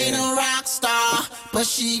but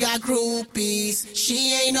she got groupies.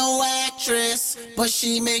 She ain't no actress, but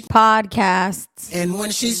she make podcasts. And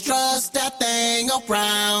when she struts that thing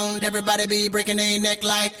around, everybody be breaking their neck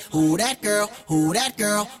like, who that girl, who that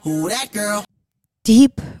girl, who that girl.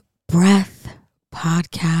 Deep breath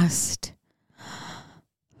podcast.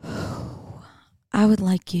 I would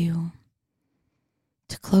like you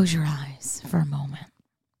to close your eyes for a moment,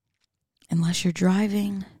 unless you're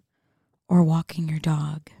driving or walking your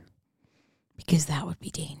dog, because that would be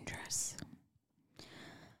dangerous.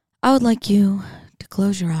 I would like you to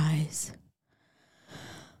close your eyes,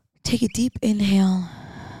 take a deep inhale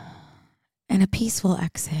and a peaceful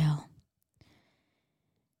exhale,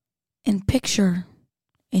 and picture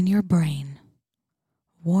in your brain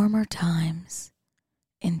warmer times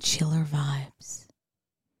and chiller vibes.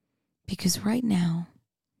 Because right now,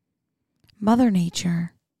 Mother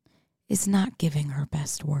Nature is not giving her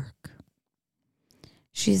best work.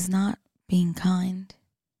 She's not being kind.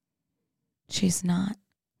 She's not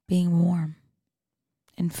being warm.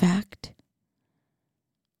 In fact,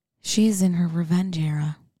 she is in her revenge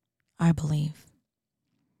era, I believe.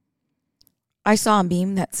 I saw a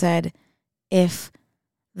meme that said, if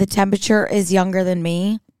the temperature is younger than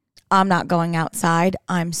me, I'm not going outside.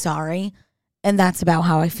 I'm sorry. And that's about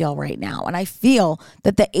how I feel right now. And I feel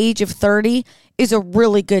that the age of 30 is a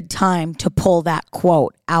really good time to pull that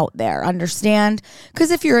quote out there. Understand?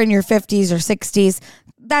 Because if you're in your 50s or 60s,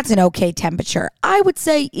 that's an okay temperature. I would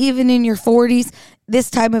say even in your 40s,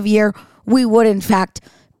 this time of year, we would in fact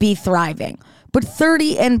be thriving. But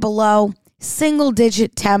 30 and below, single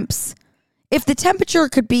digit temps. If the temperature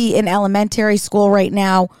could be in elementary school right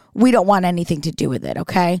now, we don't want anything to do with it,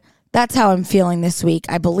 okay? That's how I'm feeling this week.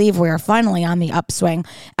 I believe we are finally on the upswing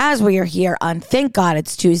as we are here on, thank God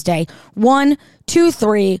it's Tuesday, 1, 2,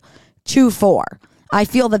 3, 2, 4. I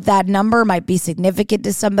feel that number might be significant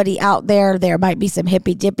to somebody out there. There might be some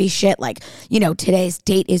hippy dippy shit like, today's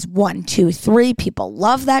date is 1, 2, 3. People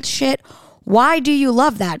love that shit. Why do you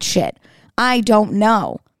love that shit? I don't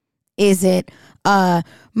know. Is it a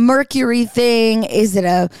Mercury thing? Is it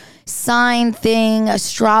a sign thing?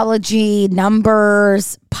 Astrology,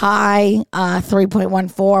 numbers, pi,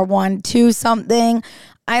 3.1412 something?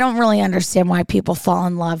 I don't really understand why people fall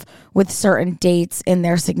in love with certain dates and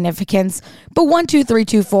their significance. But 1, 2, 3,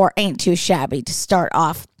 2, 4 ain't too shabby to start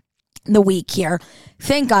off the week here.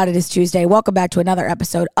 Thank God it is Tuesday. Welcome back to another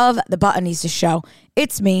episode of the Buttonista Show.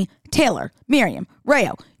 It's me, Taylor, Miriam,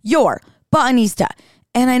 Rayo, your Buttonista.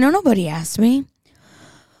 And I know nobody asked me,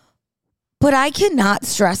 but I cannot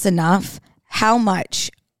stress enough how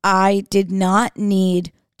much I did not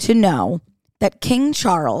need to know that King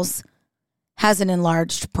Charles has an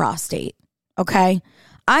enlarged prostate, okay?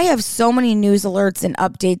 I have so many news alerts and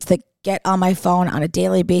updates that get on my phone on a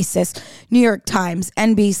daily basis. New York Times,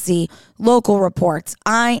 NBC, local reports.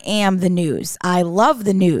 I am the news. I love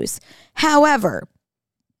the news. However,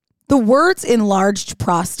 the words enlarged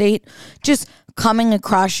prostate just coming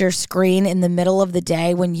across your screen in the middle of the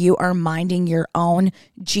day when you are minding your own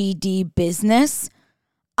GD business,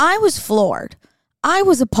 I was floored. I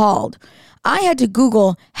was appalled. I had to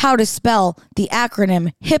Google how to spell the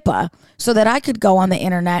acronym HIPAA so that I could go on the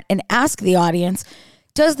internet and ask the audience,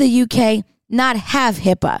 does the UK not have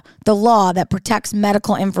HIPAA, the law that protects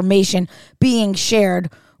medical information being shared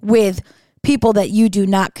with people that you do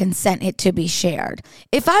not consent it to be shared?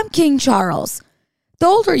 If I'm King Charles, the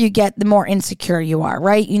older you get, the more insecure you are,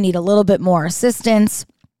 right? You need a little bit more assistance.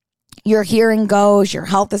 Your hearing goes, your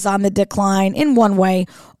health is on the decline in one way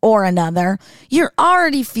or another. You're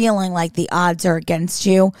already feeling like the odds are against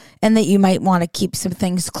you and that you might want to keep some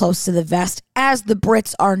things close to the vest, as the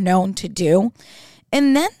Brits are known to do.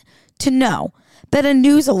 And then to know that a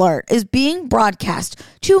news alert is being broadcast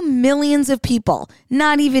to millions of people,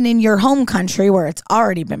 not even in your home country where it's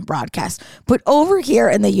already been broadcast, but over here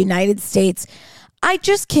in the United States. I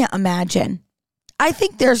just can't imagine. I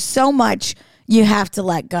think there's so much you have to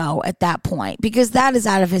let go at that point because that is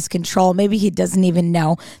out of his control. Maybe he doesn't even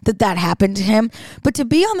know that happened to him. But to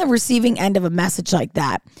be on the receiving end of a message like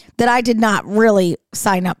that I did not really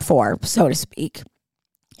sign up for, so to speak,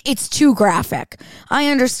 it's too graphic. I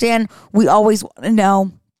understand we always want to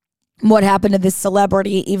know what happened to this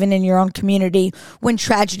celebrity, even in your own community. When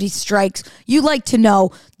tragedy strikes, you like to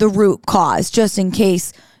know the root cause, just in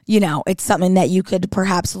case it's something that you could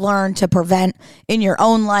perhaps learn to prevent in your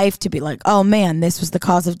own life, to be like, oh man, this was the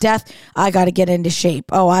cause of death. I got to get into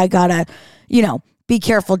shape. Oh, I got to, be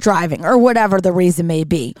careful driving or whatever the reason may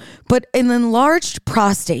be. But an enlarged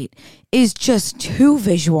prostate is just too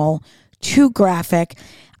visual, too graphic.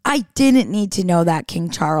 I didn't need to know that, King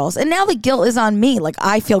Charles. And now the guilt is on me. Like,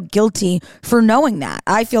 I feel guilty for knowing that.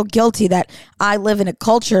 I feel guilty that I live in a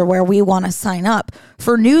culture where we want to sign up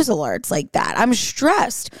for news alerts like that. I'm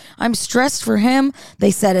stressed. I'm stressed for him. They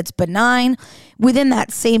said it's benign. Within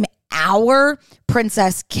that same hour,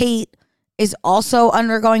 Princess Kate is also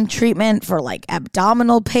undergoing treatment for like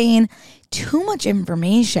abdominal pain. Too much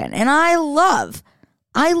information. And I love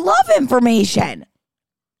information.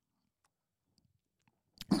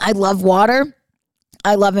 I love water.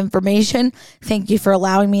 I love information. Thank you for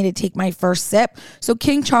allowing me to take my first sip. So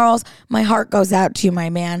King Charles, my heart goes out to you, my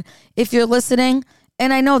man. If you're listening,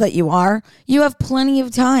 and I know that you are, you have plenty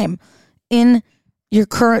of time in your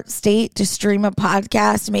current state to stream a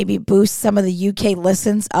podcast, maybe boost some of the UK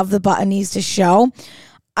listens of the Buttonista show.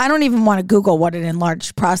 I don't even want to Google what an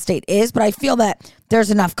enlarged prostate is, but I feel that there's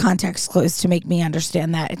enough context clues to make me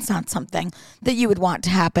understand that it's not something that you would want to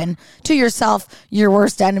happen to yourself, your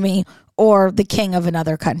worst enemy, or the king of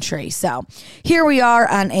another country. So here we are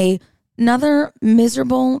on another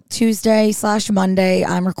miserable Tuesday/Monday.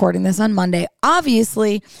 I'm recording this on Monday,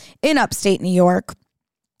 obviously in upstate New York.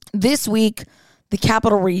 This week, the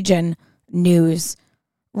Capital Region news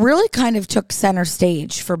really kind of took center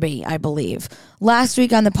stage for me, I believe. Last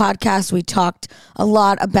week on the podcast, we talked a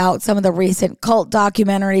lot about some of the recent cult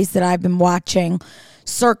documentaries that I've been watching,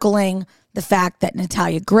 circling the fact that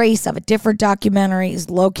Natalia Grace of a different documentary is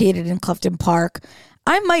located in Clifton Park.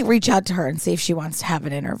 I might reach out to her and see if she wants to have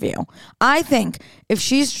an interview. I think if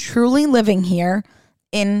she's truly living here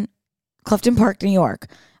in Clifton Park, New York,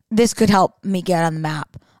 this could help me get on the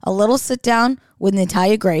map. A little sit down with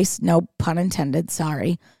Natalia Grace, no pun intended,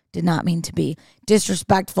 sorry, did not mean to be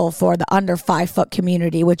disrespectful for the under 5 foot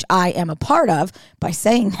community, which I am a part of by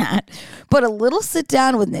saying that, but a little sit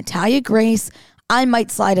down with Natalia Grace. I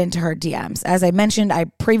might slide into her DMs. As I mentioned, I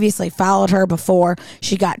previously followed her before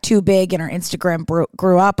she got too big and her Instagram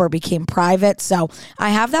grew up or became private. So I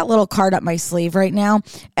have that little card up my sleeve right now,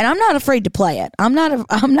 and I'm not afraid to play it. I'm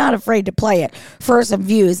not afraid to play it for some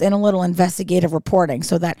views and a little investigative reporting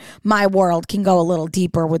so that my world can go a little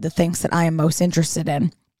deeper with the things that I am most interested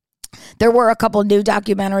in. There were a couple new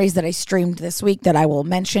documentaries that I streamed this week that I will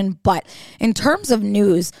mention, but in terms of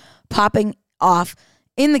news popping off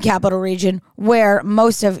in the Capital Region, where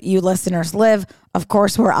most of you listeners live, of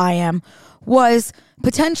course, where I am, was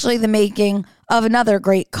potentially the making of another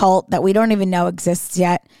great cult that we don't even know exists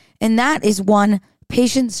yet. And that is one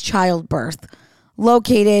Patience Childbirth,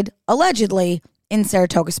 located allegedly in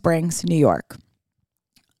Saratoga Springs, New York.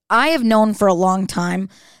 I have known for a long time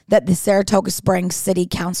that the Saratoga Springs City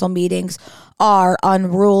Council meetings are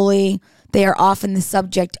unruly. They are often the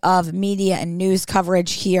subject of media and news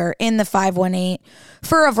coverage here in the 518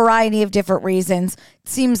 for a variety of different reasons. It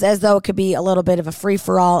seems as though it could be a little bit of a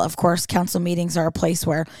free-for-all. Of course, council meetings are a place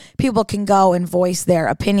where people can go and voice their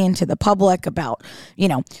opinion to the public about,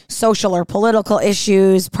 social or political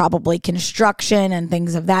issues, probably construction and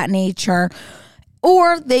things of that nature.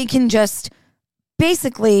 Or they can just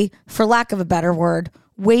basically, for lack of a better word,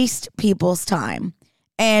 waste people's time.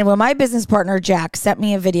 And when my business partner, Jack, sent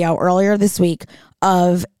me a video earlier this week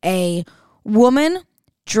of a woman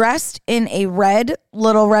dressed in a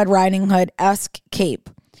Little Red Riding Hood-esque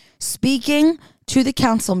cape, speaking to the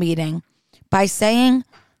council meeting by saying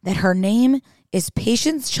that her name is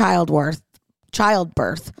Patience Childbirth,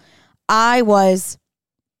 I was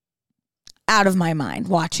out of my mind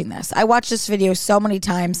watching this. I watched this video so many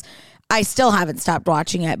times. I still haven't stopped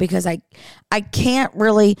watching it because I can't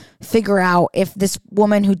really figure out if this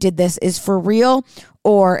woman who did this is for real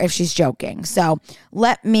or if she's joking. So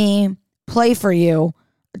let me play for you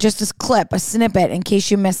just a clip, a snippet, in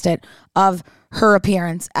case you missed it, of her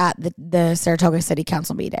appearance at the Saratoga City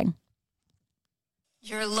Council meeting.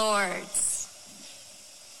 Your lords,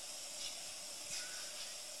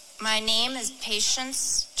 my name is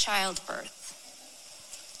Patience Childbirth.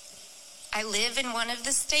 I live in one of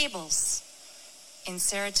the stables in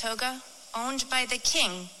Saratoga, owned by the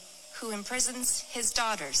king who imprisons his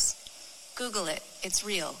daughters. Google it, it's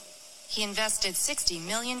real. He invested $60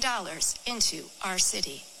 million into our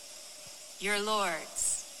city. Your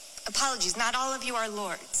lords. Apologies, not all of you are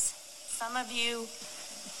lords. Some of you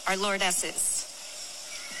are lordesses.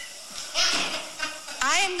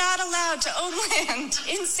 I am not allowed to own land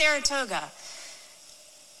in Saratoga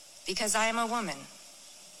because I am a woman.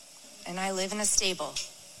 And I live in a stable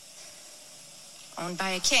owned by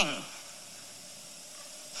a king.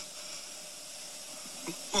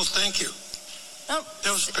 Well, thank you. Oh,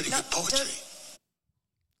 that was pretty good poetry.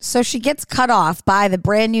 So she gets cut off by the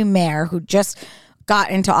brand new mayor who just got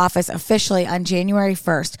into office officially on January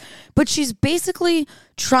 1st. But she's basically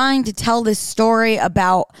trying to tell this story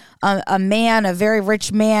about a man, a very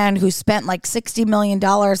rich man who spent like $60 million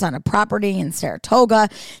on a property in Saratoga.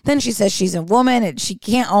 Then she says she's a woman and she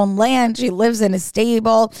can't own land. She lives in a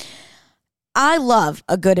stable. I love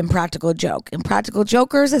a good Impractical Joke. Impractical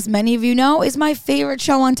Jokers, as many of you know, is my favorite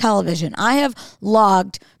show on television. I have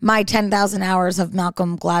logged my 10,000 hours of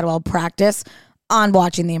Malcolm Gladwell practice on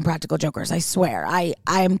watching the Impractical Jokers. I swear. I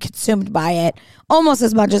am consumed by it almost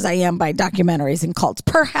as much as I am by documentaries and cults,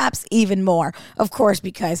 perhaps even more, of course,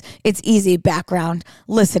 because it's easy background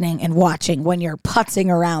listening and watching when you're putzing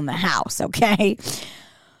around the house, okay?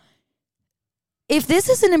 If this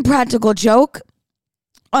is an Impractical Joke,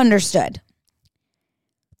 understood.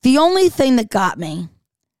 The only thing that got me,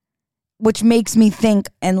 which makes me think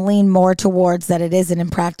and lean more towards that it is an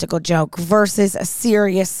Impractical Joke versus a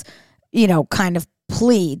serious, kind of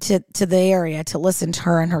plea to the area to listen to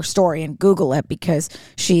her and her story and Google it because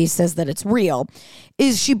she says that it's real,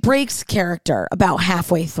 is she breaks character about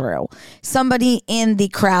halfway through. Somebody in the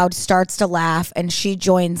crowd starts to laugh and she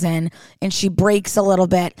joins in and she breaks a little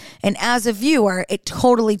bit. And as a viewer, it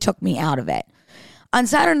totally took me out of it. On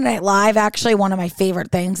Saturday Night Live, actually, one of my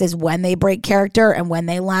favorite things is when they break character and when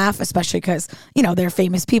they laugh, especially because, they're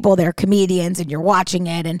famous people, they're comedians, and you're watching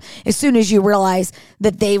it. And as soon as you realize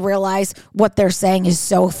that they realize what they're saying is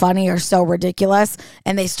so funny or so ridiculous,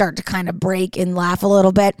 and they start to kind of break and laugh a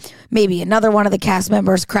little bit, maybe another one of the cast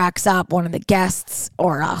members cracks up, one of the guests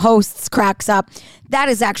or hosts cracks up. That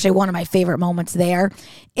is actually one of my favorite moments there.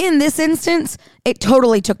 In this instance, it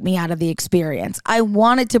totally took me out of the experience. I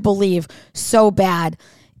wanted to believe so bad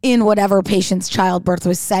in whatever Patience Childbirth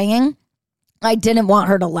was saying. I didn't want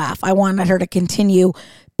her to laugh. I wanted her to continue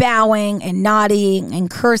bowing and nodding and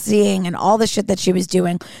cursing and all the shit that she was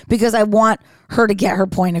doing because I want her to get her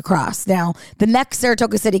point across. Now, the next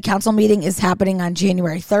Saratoga City Council meeting is happening on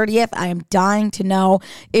January 30th. I am dying to know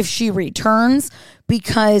if she returns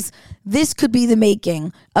because this could be the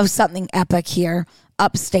making of something epic here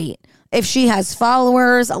upstate. If she has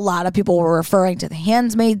followers, a lot of people were referring to The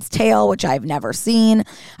Handmaid's Tale, which I've never seen.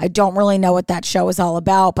 I don't really know what that show is all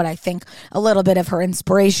about, but I think a little bit of her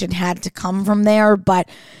inspiration had to come from there. But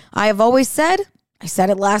I have always said, I said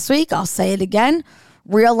it last week, I'll say it again,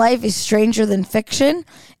 real life is stranger than fiction.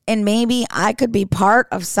 And maybe I could be part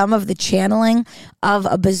of some of the channeling of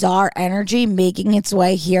a bizarre energy making its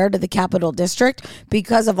way here to the Capital District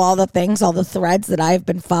because of all the things, all the threads that I've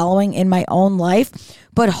been following in my own life.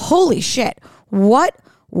 But holy shit, what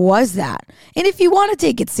was that? And if you want to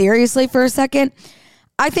take it seriously for a second,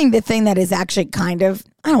 I think the thing that is actually kind of,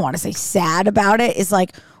 I don't want to say sad about it, is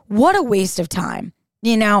like, what a waste of time.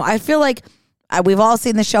 I feel like we've all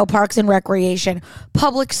seen the show Parks and Recreation.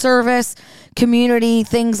 Public service, community,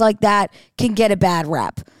 things like that can get a bad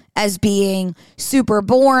rep as being super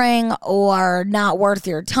boring or not worth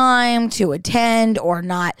your time to attend or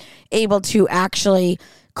not able to actually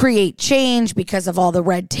create change because of all the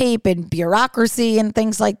red tape and bureaucracy and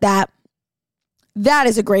things like that. That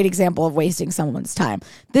is a great example of wasting someone's time.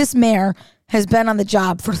 This mayor has been on the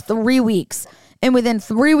job for 3 weeks. And within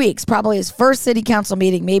 3 weeks, probably his first city council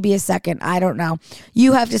meeting, maybe a second, I don't know,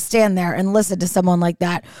 you have to stand there and listen to someone like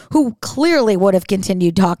that who clearly would have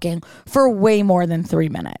continued talking for way more than 3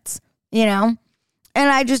 minutes, And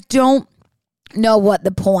I just don't know what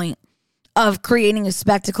the point of creating a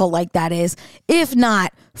spectacle like that is, if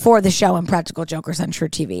not for the show Impractical Jokers on True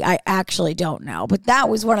TV. I actually don't know. But that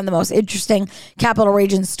was one of the most interesting Capital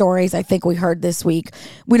Region stories I think we heard this week.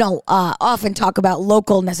 We don't often talk about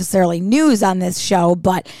local necessarily news on this show,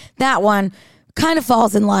 but that one kind of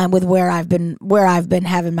falls in line with where I've been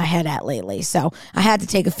having my head at lately. So I had to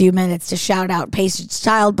take a few minutes to shout out Patience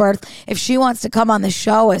Childbirth. If she wants to come on the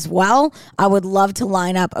show as well, I would love to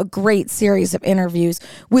line up a great series of interviews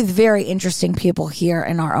with very interesting people here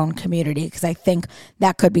in our own community, because I think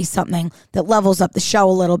that could be something that levels up the show a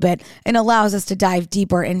little bit and allows us to dive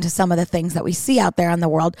deeper into some of the things that we see out there in the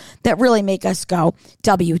world that really make us go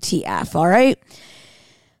WTF, all right?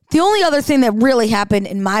 The only other thing that really happened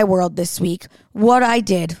in my world this week, what I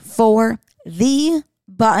did for the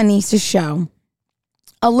Buttonista show,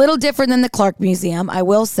 a little different than the Clark Museum, I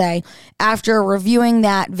will say, after reviewing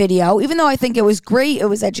that video, even though I think it was great, it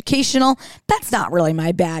was educational, that's not really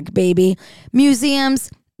my bag, baby.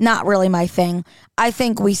 Museums, not really my thing. I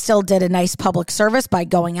think we still did a nice public service by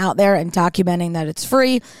going out there and documenting that it's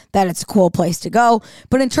free, that it's a cool place to go.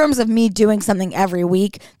 But in terms of me doing something every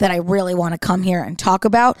week that I really want to come here and talk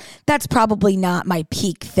about, that's probably not my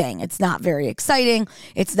peak thing. It's not very exciting.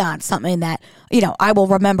 It's not something that I will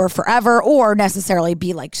remember forever or necessarily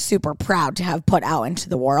be like super proud to have put out into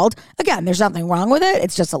the world. Again, there's nothing wrong with it.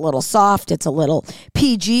 It's just a little soft. It's a little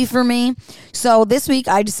PG for me. So this week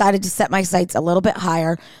I decided to set my sights a little bit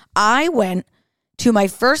higher. I went to my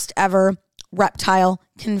first ever Reptile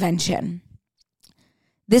Convention.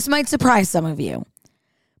 This might surprise some of you,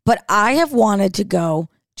 but I have wanted to go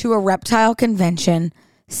to a reptile convention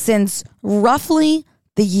since roughly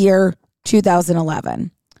the year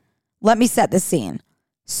 2011. Let me set the scene.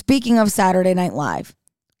 Speaking of Saturday Night Live,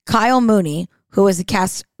 Kyle Mooney, who was a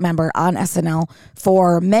cast member on SNL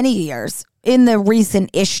for many years, in the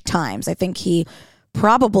recent-ish times, I think he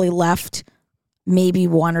probably left maybe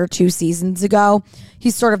 1 or 2 seasons ago.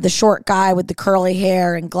 He's sort of the short guy with the curly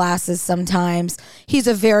hair and glasses sometimes. He's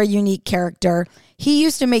a very unique character. He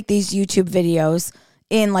used to make these YouTube videos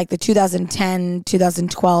in like the 2010,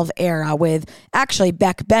 2012 era with actually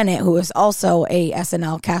Beck Bennett, who was also a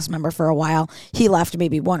SNL cast member for a while. He left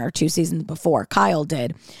maybe 1 or 2 seasons before Kyle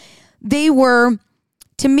did. They were,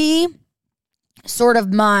 to me, sort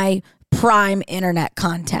of my prime internet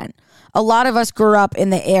content. A lot of us grew up in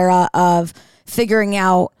the era of figuring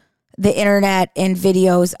out the internet and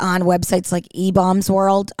videos on websites like eBaum's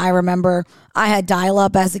World. I remember I had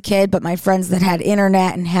dial-up as a kid, but my friends that had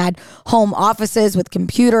internet and had home offices with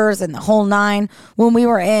computers and the whole nine, when we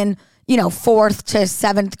were in, 4th to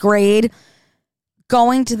 7th grade,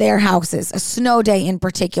 going to their houses, a snow day in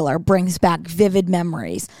particular, brings back vivid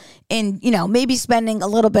memories. And, maybe spending a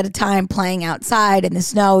little bit of time playing outside in the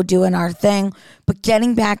snow, doing our thing, but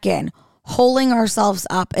getting back in, holding ourselves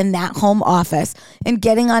up in that home office and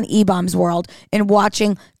getting on eBaum's World and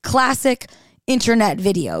watching classic internet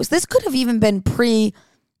videos. This could have even been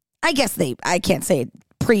I can't say it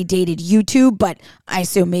predated YouTube, but I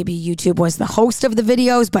assume maybe YouTube was the host of the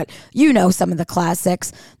videos, but some of the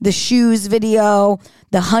classics, the shoes video,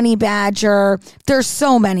 the honey badger. There's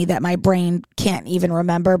so many that my brain can't even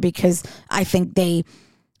remember because I think they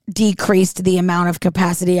decreased the amount of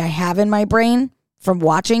capacity I have in my brain from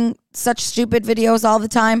watching such stupid videos all the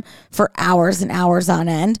time for hours and hours on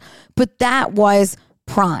end. But that was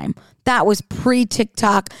prime. That was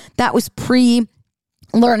pre-TikTok. That was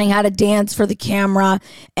pre-learning how to dance for the camera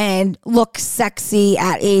and look sexy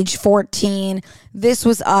at age 14. This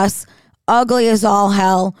was us, ugly as all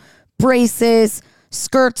hell, braces,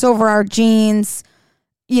 skirts over our jeans,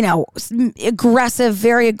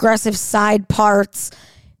 very aggressive side parts,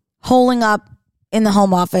 holding up in the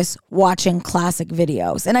home office watching classic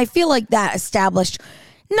videos. And I feel like that established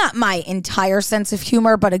not my entire sense of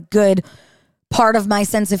humor, but a good part of my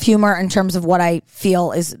sense of humor in terms of what I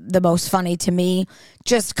feel is the most funny to me.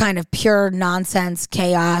 Just kind of pure nonsense,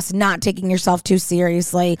 chaos, not taking yourself too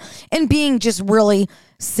seriously, and being just really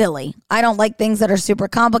silly. I don't like things that are super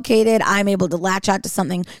complicated. I'm able to latch out to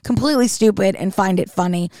something completely stupid and find it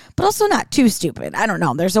funny, but also not too stupid. I don't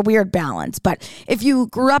know. There's a weird balance. But if you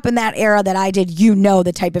grew up in that era that I did,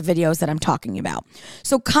 the type of videos that I'm talking about.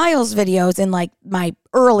 So Kyle's videos in like my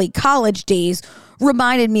early college days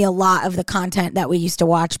reminded me a lot of the content that we used to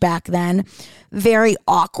watch back then. Very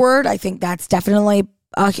awkward. I think that's definitely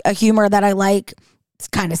a humor that I like. It's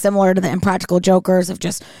kind of similar to the Impractical Jokers of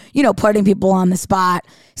just, putting people on the spot,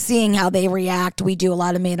 seeing how they react. We do a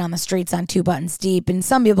lot of Made on the Streets on 2 Buttons Deep, and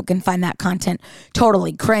some people can find that content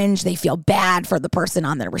totally cringe. They feel bad for the person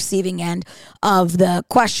on the receiving end of the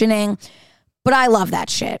questioning, but I love that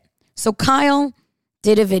shit. So Kyle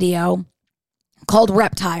did a video called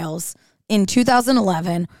Reptiles in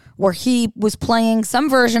 2011 where he was playing some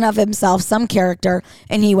version of himself, some character,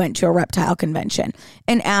 and he went to a reptile convention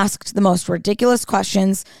and asked the most ridiculous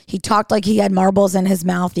questions. He talked like he had marbles in his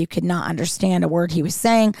mouth. You could not understand a word he was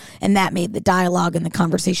saying, and that made the dialogue and the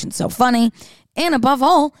conversation so funny. And above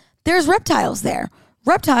all, there's reptiles there.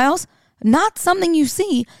 Reptiles, not something you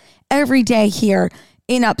see every day here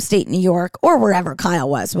in upstate New York or wherever Kyle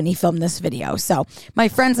was when he filmed this video. So my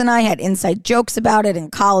friends and I had inside jokes about it in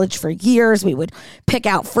college for years. We would pick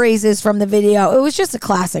out phrases from the video. It was just a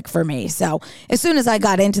classic for me. So as soon as I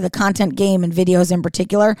got into the content game and videos in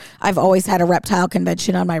particular, I've always had a reptile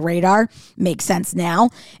convention on my radar. Makes sense now.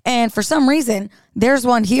 And for some reason, there's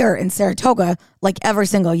one here in Saratoga like every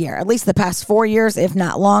single year, at least the past 4 years, if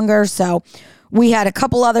not longer. So we had a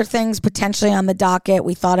couple other things potentially on the docket.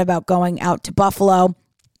 We thought about going out to Buffalo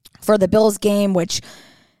for the Bills game, which,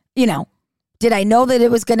 did I know that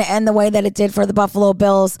it was going to end the way that it did for the Buffalo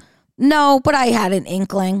Bills? No, but I had an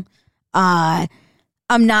inkling. I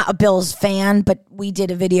I'm not a Bills fan, but we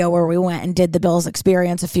did a video where we went and did the Bills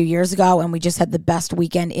experience a few years ago, and we just had the best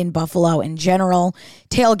weekend in Buffalo in general.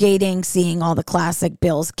 Tailgating, seeing all the classic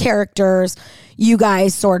Bills characters. You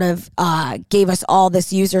guys sort of gave us all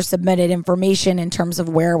this user-submitted information in terms of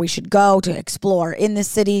where we should go to explore in the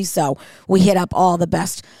city. So we hit up all the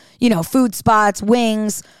best, food spots,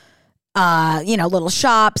 wings, little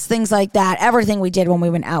shops, things like that. Everything we did when we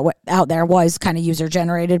went out there was kind of user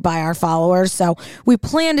generated by our followers. So we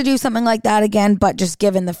plan to do something like that again, but just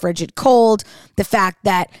given the frigid cold, the fact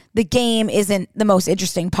that the game isn't the most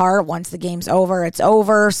interesting part. Once the game's over, it's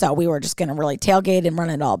over. So we were just going to really tailgate and run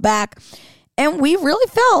it all back. And we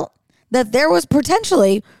really felt that there was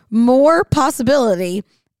potentially more possibility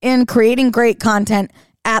in creating great content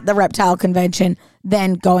at the Reptile Convention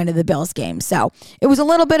than going to the Bills game. So it was a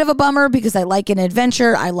little bit of a bummer because I like an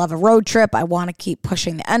adventure. I love a road trip. I want to keep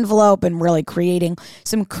pushing the envelope and really creating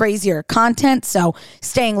some crazier content. So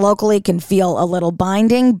staying locally can feel a little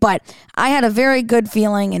binding, but I had a very good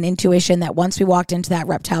feeling and intuition that once we walked into that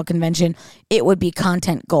Reptile Convention, it would be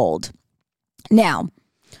content gold. Now,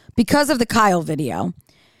 because of the Kyle video,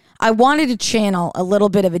 I wanted to channel a little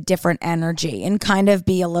bit of a different energy and kind of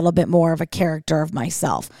be a little bit more of a character of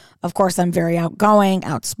myself. Of course, I'm very outgoing,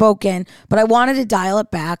 outspoken, but I wanted to dial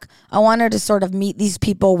it back. I wanted to sort of meet these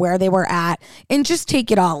people where they were at and just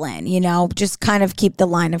take it all in, just kind of keep the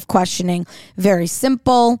line of questioning very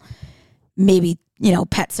simple. Maybe,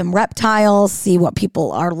 pet some reptiles, see what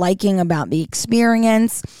people are liking about the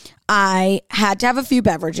experience. I had to have a few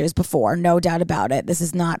beverages before, no doubt about it. This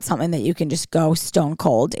is not something that you can just go stone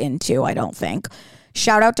cold into, I don't think.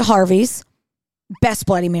 Shout out to Harvey's, best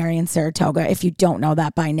Bloody Mary in Saratoga. If you don't know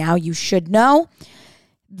that by now, you should know.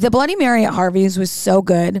 The Bloody Mary at Harvey's was so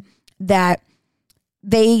good that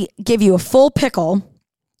they give you a full pickle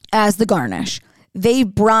as the garnish. They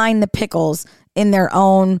brine the pickles in their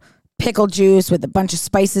own pickle juice with a bunch of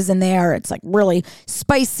spices in there. It's like really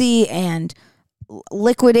spicy and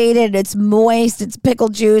liquidated. It's moist. It's pickle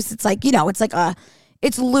juice. It's like,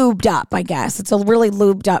 it's lubed up, I guess. It's a really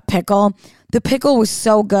lubed up pickle. The pickle was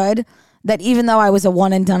so good that even though I was a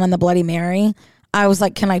one and done on the Bloody Mary, I was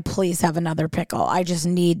like, can I please have another pickle? I just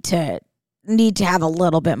need to have a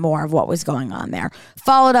little bit more of what was going on there.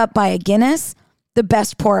 Followed up by a Guinness, the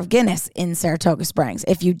best pour of Guinness in Saratoga Springs.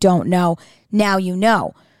 If you don't know, now you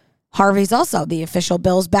know. Harvey's also the official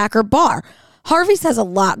Bills backer bar. Harvey's has a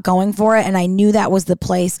lot going for it, and I knew that was the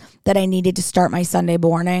place that I needed to start my Sunday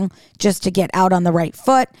morning just to get out on the right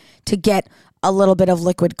foot, to get a little bit of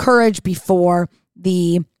liquid courage before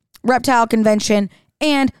the Reptile Convention,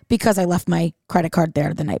 and because I left my credit card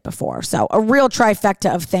there the night before. So a real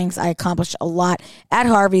trifecta of things. I accomplished a lot at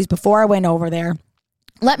Harvey's before I went over there.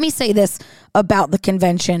 Let me say this about the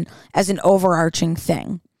convention as an overarching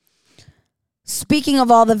thing. Speaking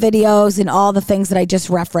of all the videos and all the things that I just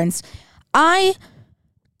referenced, I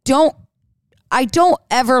don't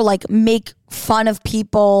ever make fun of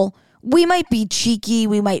people. We might be cheeky.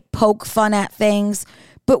 We might poke fun at things.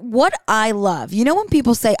 But what I love, when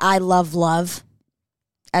people say I love,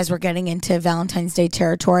 as we're getting into Valentine's Day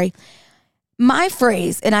territory, my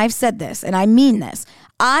phrase, and I've said this and I mean this,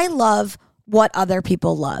 I love what other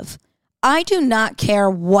people love. I do not care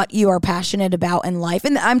what you are passionate about in life.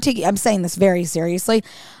 And I'm saying this very seriously.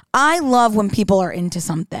 I love when people are into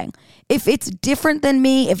something. If it's different than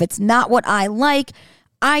me, if it's not what I like,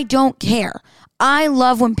 I don't care. I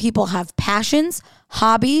love when people have passions,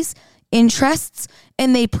 hobbies, interests,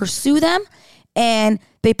 and they pursue them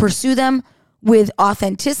with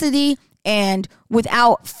authenticity and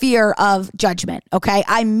without fear of judgment, okay?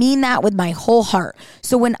 I mean that with my whole heart.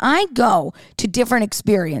 So when I go to different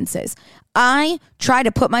experiences, I try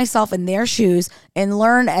to put myself in their shoes and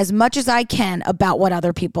learn as much as I can about what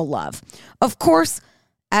other people love. Of course,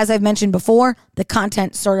 as I've mentioned before, the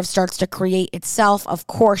content sort of starts to create itself. Of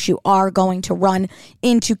course, you are going to run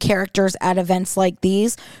into characters at events like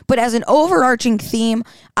these. But as an overarching theme,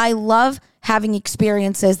 I love having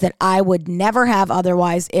experiences that I would never have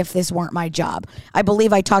otherwise if this weren't my job. I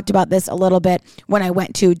believe I talked about this a little bit when I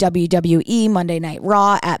went to WWE Monday Night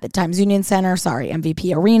Raw at the Times Union Center,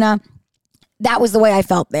 MVP Arena. That was the way I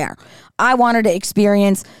felt there. I wanted to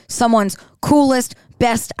experience someone's coolest,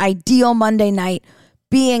 best, ideal Monday night,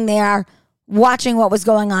 being there, watching what was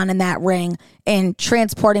going on in that ring, and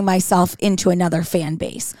transporting myself into another fan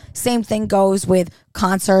base. Same thing goes with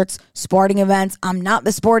concerts, sporting events. I'm not the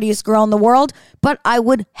sportiest girl in the world, but I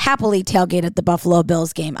would happily tailgate at the Buffalo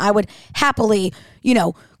Bills game. I would happily,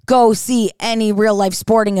 go see any real life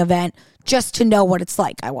sporting event just to know what it's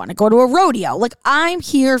like. I want to go to a rodeo. I'm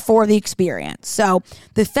here for the experience. So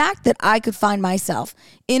the fact that I could find myself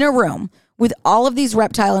in a room with all of these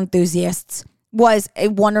reptile enthusiasts was a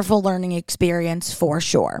wonderful learning experience for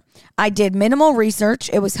sure. I did minimal research.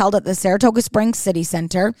 It was held at the Saratoga Springs City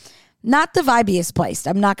Center. Not the vibiest place,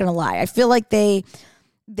 I'm not going to lie. I feel like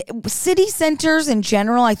city centers in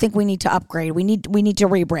general, I think we need to upgrade. We need to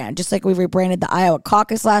rebrand, just like we rebranded the Iowa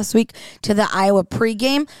caucus last week to the Iowa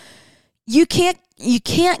pregame. You can't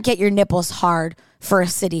get your nipples hard for a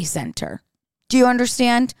city center. Do you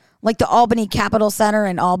understand? Like the Albany Capitol Center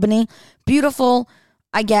in Albany, beautiful,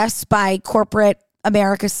 I guess, by corporate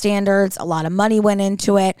America standards. A lot of money went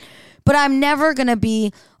into it. But I'm never going to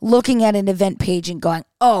be looking at an event page and going,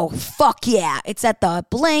 oh, fuck yeah, it's at the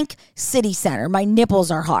blank city center. My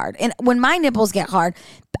nipples are hard. And when my nipples get hard,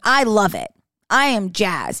 I love it. I am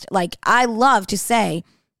jazzed. Like, I love to say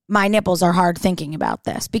my nipples are hard thinking about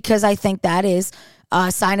this because I think that is a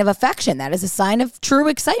sign of affection. That is a sign of true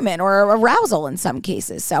excitement or arousal in some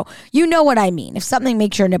cases. So you know what I mean. If something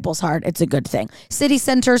makes your nipples hard, it's a good thing. City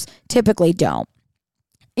centers typically don't.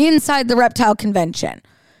 Inside the Reptile Convention,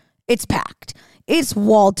 it's packed. It's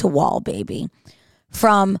wall to wall, baby.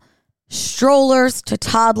 From strollers to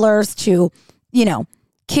toddlers to,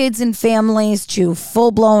 kids and families to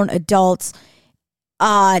full-blown adults.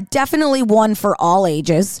 Definitely one for all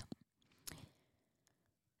ages.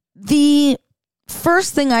 The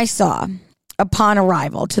first thing I saw upon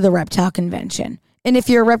arrival to the Reptile Convention, and if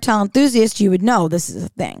you're a reptile enthusiast, you would know this is a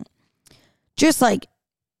thing. Just like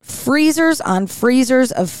freezers on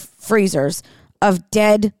freezers of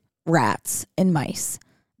dead rats and mice.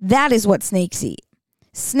 That is what snakes eat.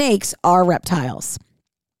 Snakes are reptiles.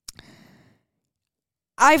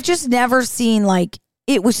 I've just never seen,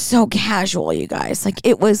 it was so casual, you guys.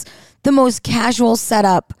 It was the most casual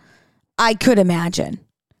setup I could imagine.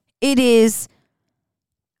 It is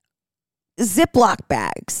Ziploc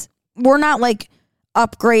bags. We're not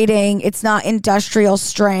upgrading. It's not industrial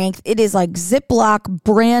strength. It is Ziploc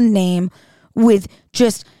brand name with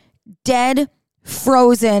just dead,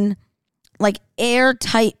 frozen,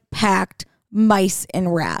 airtight packed mice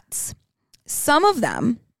and rats. Some of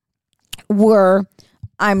them were,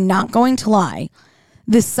 I'm not going to lie,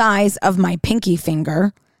 the size of my pinky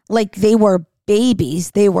finger. They were babies.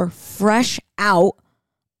 They were fresh out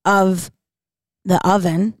of the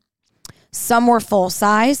oven. Some were full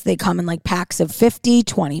size. They come in packs of 50,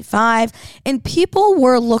 25. And people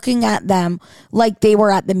were looking at them like they were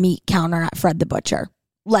at the meat counter at Fred the Butcher.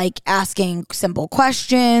 Asking simple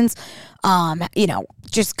questions,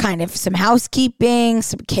 just kind of some housekeeping,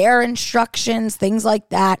 some care instructions, things like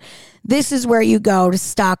that. This is where you go to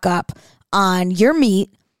stock up on your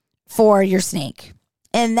meat for your snake.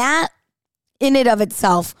 And that in and of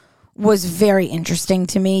itself was very interesting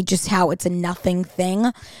to me, just how it's a nothing thing.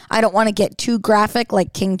 I don't want to get too graphic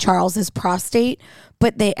like King Charles's prostate,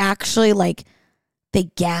 but they actually they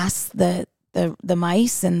gas the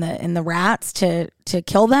mice and the rats to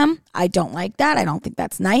kill them. I don't like that. I don't think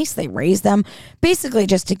that's nice. They raise them basically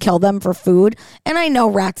just to kill them for food. And I know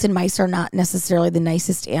rats and mice are not necessarily the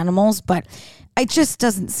nicest animals, but it just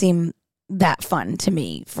doesn't seem that fun to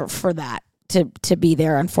me for that to be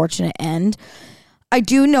their unfortunate end. I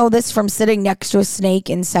do know this from sitting next to a snake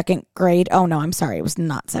in second grade. Oh, no, I'm sorry. It was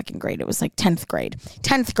not second grade. It was 10th grade.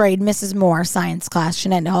 10th grade, Mrs. Moore, science class,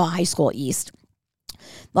 Shenandoah High School East.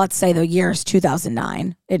 Let's say the year is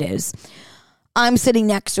 2009. It is. I'm sitting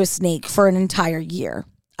next to a snake for an entire year.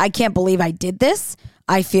 I can't believe I did this.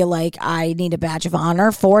 I feel like I need a badge of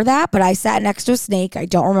honor for that, but I sat next to a snake. I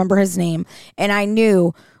don't remember his name, and I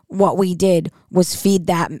knew what we did was feed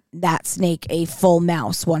that snake a full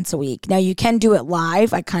mouse once a week. Now, you can do it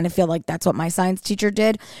live. I kind of feel like that's what my science teacher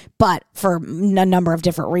did, but for a number of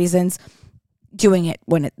different reasons, doing it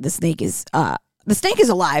when the snake is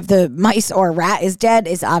alive, the mice or rat is dead,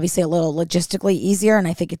 is obviously a little logistically easier, and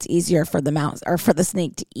I think it's easier for the mouse or for the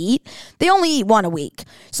snake to eat. They only eat one a week,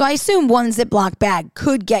 so I assume one Ziploc bag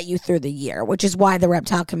could get you through the year, which is why the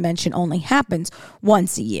Reptile Convention only happens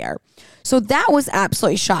once a year. So that was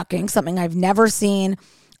absolutely shocking, something I've never seen.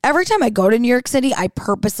 Every time I go to New York City, I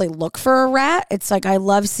purposely look for a rat. It's I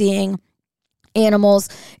love seeing animals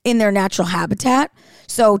in their natural habitat.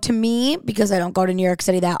 So to me, because I don't go to New York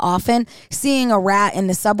City that often, seeing a rat in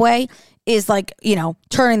the subway is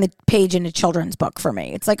turning the page in a children's book for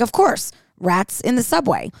me. It's of course, rats in the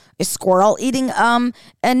subway, a squirrel eating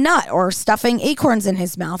a nut or stuffing acorns in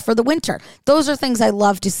his mouth for the winter. Those are things I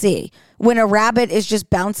love to see. When a rabbit is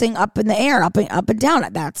just bouncing up in the air, up and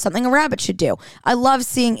down, that's something a rabbit should do. I love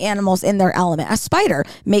seeing animals in their element. A spider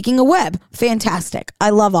making a web, fantastic.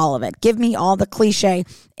 I love all of it. Give me all the cliche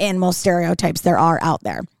animal stereotypes there are out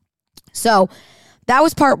there. So that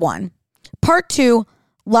was part one. Part two,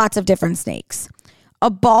 lots of different snakes. a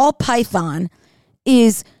ball python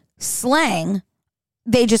is slang.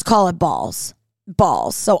 They just call it balls.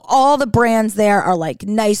 So all the brands there are like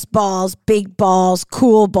nice balls, big balls,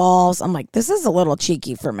 cool balls. I'm like, this is a little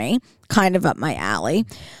cheeky for me, kind of up my alley.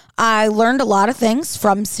 I learned a lot of things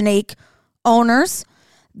from snake owners.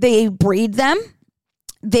 They breed them.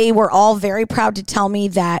 They were all very proud to tell me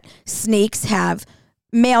that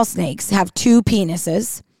male snakes have 2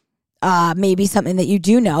 penises. Maybe something that you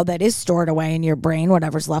do know that is stored away in your brain,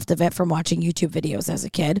 whatever's left of it from watching YouTube videos as a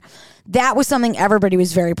kid. That was something everybody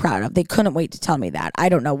was very proud of. They couldn't wait to tell me that. I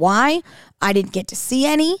don't know why. I didn't get to see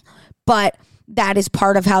any, but that is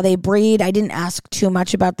part of how they breed. I didn't ask too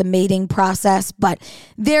much about the mating process, but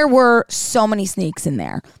there were so many snakes in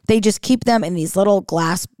there. They just keep them in these little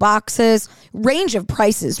glass boxes. Range of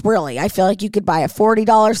prices, really. I feel like you could buy a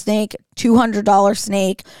 $40 snake, $200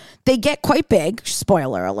 snake. They get quite big,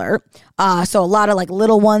 spoiler alert. So a lot of like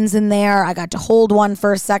little ones in there. I got to hold one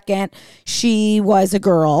for a second. She was a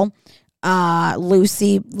girl.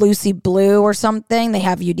 Lucy Blue or something. They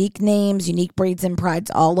have unique names, unique breeds and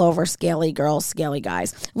prides all over. Scaly girls, scaly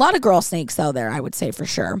guys. A lot of girl snakes though there, I would say for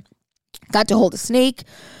sure. Got to hold a snake.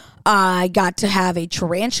 I got to have a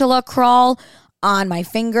tarantula crawl on my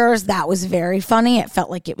fingers. That was very funny. It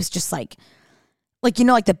felt like it was just like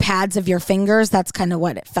the pads of your fingers. That's kind of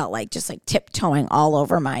what it felt like, just like tiptoeing all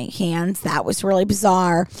over my hands. That was really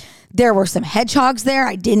bizarre. There were some hedgehogs there.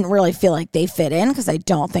 I didn't really feel like they fit in because I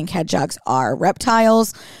don't think hedgehogs are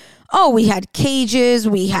reptiles. Oh, we had cages.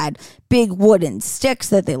 We had big wooden sticks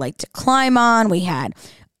that they like to climb on. We had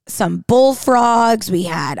some bullfrogs. We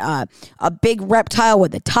had a big reptile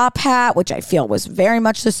with a top hat, which I feel was very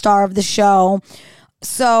much the star of the show.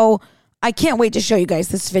 So I can't wait to show you guys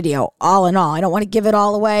this video all in all. I don't want to give it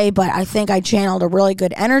all away, but I think I channeled a really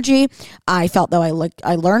good energy. I felt though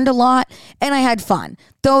I learned a lot and I had fun.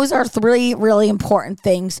 Those are 3 really important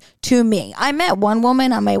things to me. I met one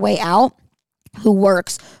woman on my way out who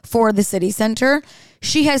works for the city center.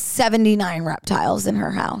 She has 79 reptiles in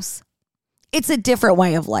her house. It's a different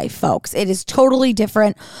way of life, folks. It is totally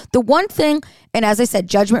different. The one thing, and as I said,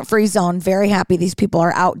 judgment-free zone, very happy these people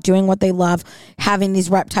are out doing what they love, having these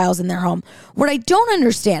reptiles in their home. What I don't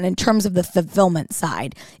understand in terms of the fulfillment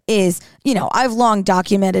side is, I've long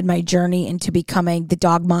documented my journey into becoming the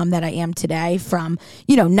dog mom that I am today, from,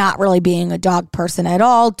 not really being a dog person at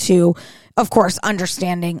all to, of course,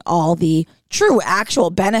 understanding all the true actual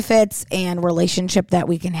benefits and relationship that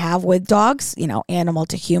we can have with dogs, animal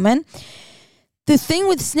to human. The thing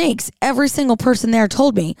with snakes, every single person there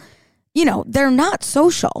told me, they're not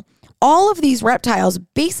social. All of these reptiles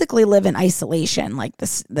basically live in isolation, like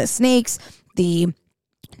the snakes, the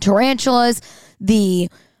tarantulas, the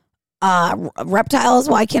reptiles.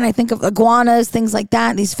 Why can't I think of iguanas, things like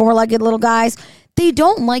that? These 4-legged little guys, they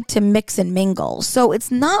don't like to mix and mingle. So it's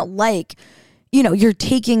not like, you're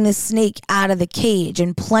taking the snake out of the cage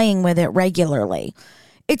and playing with it regularly.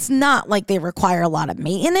 It's not like they require a lot of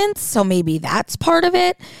maintenance, so maybe that's part of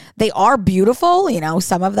it. They are beautiful.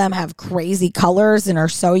 Some of them have crazy colors and are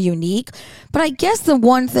so unique. But I guess the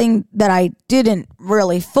one thing that I didn't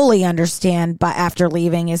really fully understand after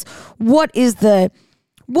leaving is what is the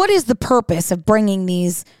purpose of bringing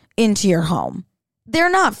these into your home?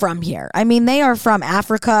 They're not from here. I mean, they are from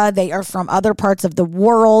Africa. They are from other parts of the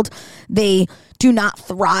world. They do not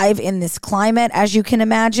thrive in this climate, as you can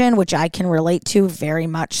imagine, which I can relate to very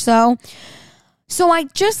much so. So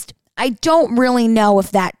I don't really know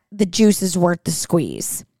if the juice is worth the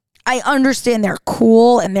squeeze. I understand they're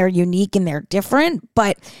cool and they're unique and they're different,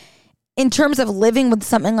 but in terms of living with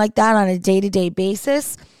something like that on a day-to-day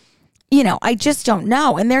basis, I just don't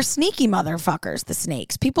know. And they're sneaky motherfuckers, the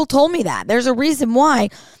snakes. People told me that. There's a reason why,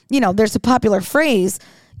 there's a popular phrase,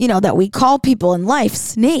 that we call people in life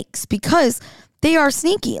snakes, because they are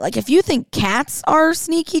sneaky. Like if you think cats are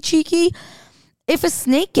sneaky cheeky, if a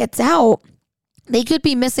snake gets out, they could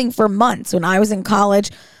be missing for months. When I was in college,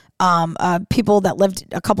 people that lived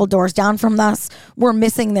a couple doors down from us were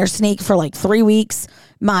missing their snake for like 3 weeks.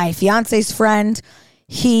 My fiance's friend,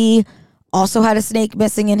 he also had a snake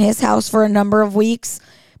missing in his house for a number of weeks.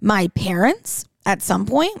 My parents, at some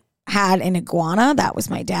point, had an iguana. That was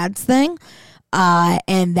my dad's thing.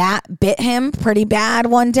 And that bit him pretty bad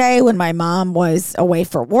one day when my mom was away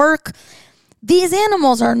for work. These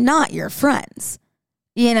animals are not your friends.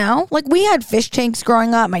 Like we had fish tanks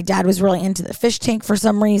growing up. My dad was really into the fish tank for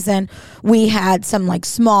some reason. We had some like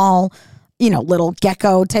small, little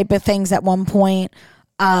gecko type of things at one point.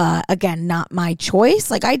 Again, not my choice.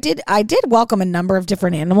 Like I did welcome a number of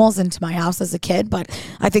different animals into my house as a kid, but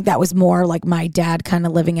I think that was more like my dad kind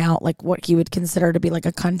of living out like what he would consider to be like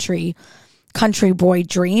a country country boy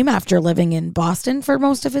dream after living in Boston for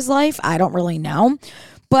most of his life. I don't really know.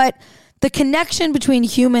 But the connection between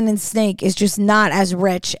human and snake is just not as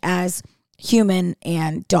rich as human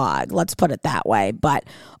and dog. Let's put it that way. But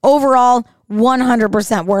overall,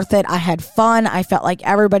 100% worth it. I had fun. I felt like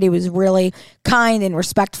everybody was really kind and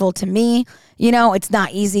respectful to me. You know, it's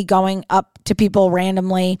not easy going up to people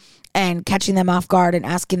randomly and catching them off guard and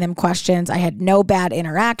asking them questions. I had no bad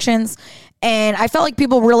interactions. And I felt like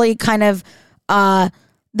people really kind of,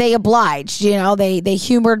 they obliged, you know, they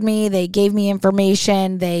humored me. They gave me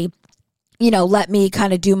information. They, you know, let me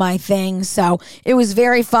kind of do my thing. So it was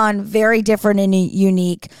very fun, very different and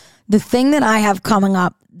unique. The thing that I have coming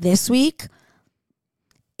up this week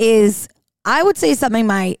is, I would say something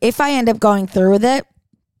if I end up going through with it,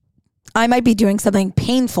 I might be doing something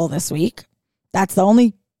painful this week. That's the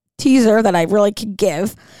only teaser that I really could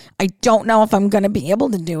give. I don't know if I'm going to be able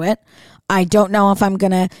to do it. I don't know if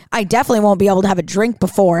I definitely won't be able to have a drink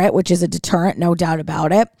before it, which is a deterrent, no doubt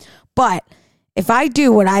about it. But if I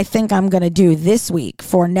do what I think I'm going to do this week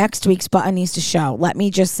for next week's Buttonista show, let me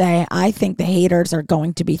just say, I think the haters are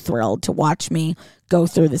going to be thrilled to watch me go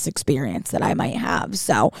through this experience that I might have.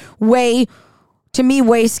 So way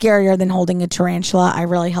scarier than holding a tarantula. I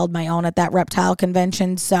really held my own at that Reptile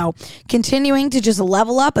Convention. So continuing to just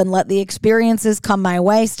level up and let the experiences come my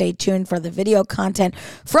way. Stay tuned for the video content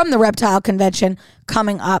from the Reptile Convention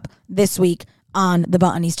coming up this week on the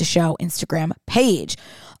Buttonista Show Instagram page.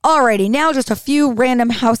 Alrighty, now just a few random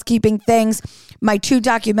housekeeping things. My 2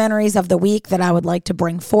 documentaries of the week that I would like to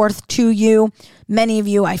bring forth to you. Many of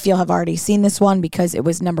you, I feel, have already seen this one because it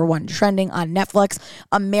was #1 trending on Netflix.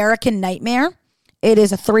 American Nightmare. It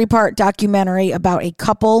is a 3-part documentary about a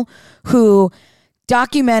couple who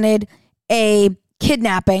documented a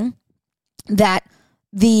kidnapping that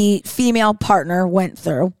the female partner went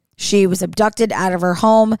through. She was abducted out of her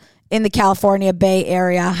home in the California Bay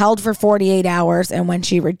Area, held for 48 hours, and when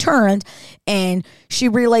she returned and she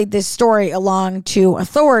relayed this story along to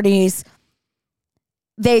authorities,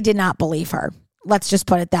 they did not believe her. Let's just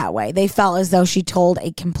put it that way. They felt as though she told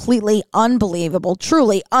a completely unbelievable,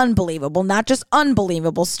 truly unbelievable, not just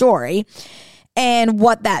unbelievable story, and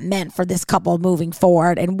what that meant for this couple moving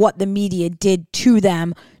forward and what the media did to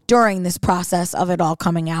them during this process of it all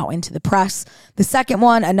coming out into the press. The second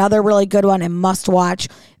one, another really good one and must watch,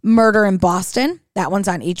 Murder in Boston. That one's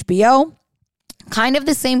on HBO. Kind of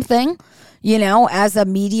the same thing. You know, as a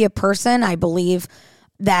media person, I believe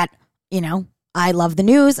that, you know, I love the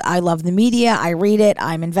news. I love the media. I read it.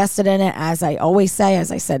 I'm invested in it. As I always say,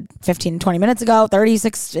 as I said 15 and 20 minutes ago,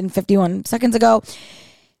 36 and 51 seconds ago,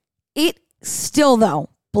 it still, though,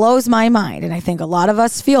 blows my mind. And I think a lot of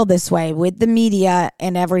us feel this way with the media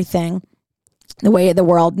and everything. The way of the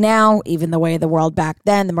world now, even the way of the world back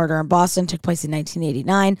then. The Murder in Boston took place in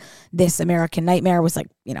 1989. This American Nightmare was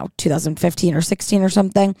 2015 or 16 or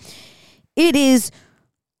something. It is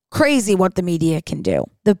crazy what the media can do.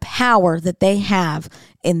 The power that they have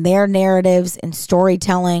in their narratives and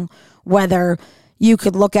storytelling, whether you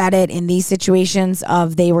could look at it in these situations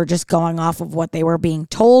of they were just going off of what they were being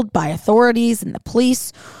told by authorities and the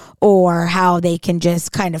police, or how they can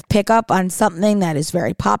just kind of pick up on something that is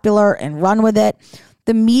very popular and run with it.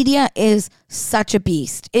 The media is such a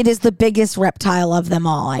beast. It is the biggest reptile of them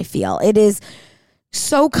all, I feel. It is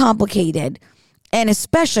so complicated. And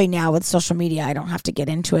especially now with social media, I don't have to get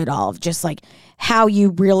into it all, of just like how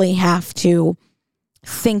you really have to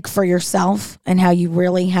think for yourself and how you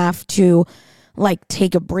really have to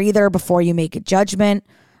take a breather before you make a judgment.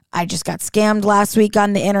 I just got scammed last week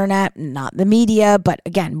on the internet, not the media, but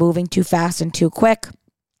again, moving too fast and too quick.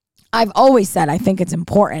 I've always said I think it's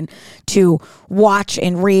important to watch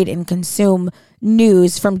and read and consume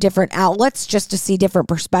news from different outlets just to see different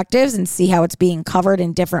perspectives and see how it's being covered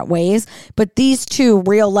in different ways. But these 2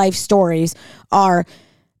 real life stories are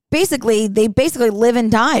basically live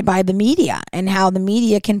and die by the media and how the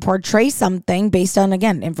media can portray something based on,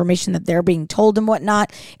 again, information that they're being told and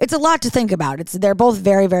whatnot. It's a lot to think about. They're both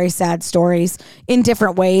very, very sad stories in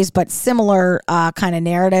different ways, but similar kind of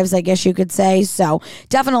narratives, I guess you could say. So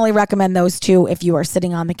definitely recommend those 2 if you are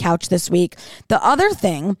sitting on the couch this week. The other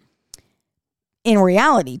thing in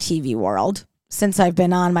reality TV world, since I've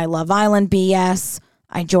been on my Love Island BS,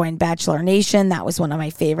 I joined Bachelor Nation. That was one of my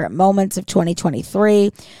favorite moments of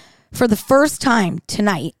 2023. For the first time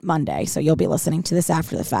tonight, Monday, so you'll be listening to this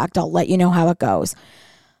after the fact, I'll let you know how it goes.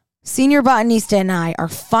 Senior Buttonista and I are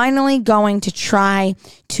finally going to try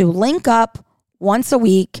to link up once a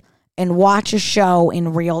week and watch a show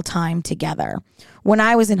in real time together. When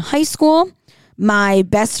I was in high school, my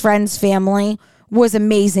best friend's family was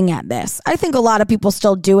amazing at this. I think a lot of people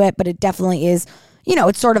still do it, but it definitely is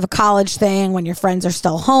it's sort of a college thing when your friends are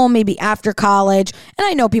still home, maybe after college. And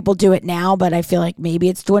I know people do it now, but I feel like maybe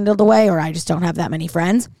it's dwindled away or I just don't have that many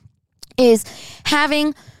friends, is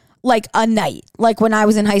having like a night. Like when I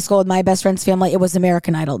was in high school with my best friend's family, it was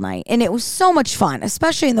American Idol night. And it was so much fun,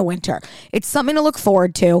 especially in the winter. It's something to look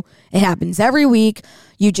forward to. It happens every week.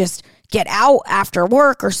 You just get out after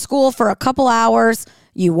work or school for a couple hours.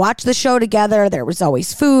 You watch the show together. There was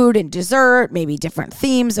always food and dessert, maybe different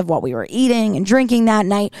themes of what we were eating and drinking that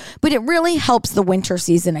night. But it really helps the winter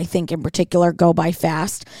season, I think, in particular, go by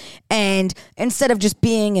fast. And instead of just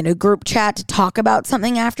being in a group chat to talk about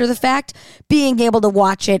something after the fact, being able to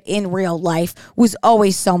watch it in real life was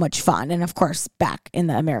always so much fun. And of course, back in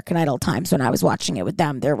the American Idol times when I was watching it with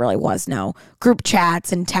them, there really was no group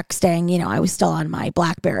chats and texting. I was still on my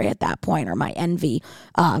BlackBerry at that point, or my Envy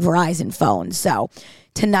Verizon phone. So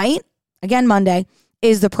tonight, again Monday,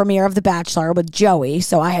 is the premiere of The Bachelor with Joey.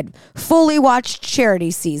 So I had fully watched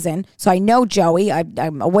Charity season. So I know Joey.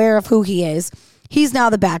 I'm aware of who he is. He's now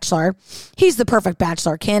the Bachelor. He's the perfect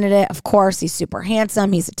Bachelor candidate. Of course, he's super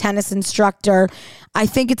handsome. He's a tennis instructor. I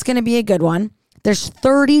think it's going to be a good one. There's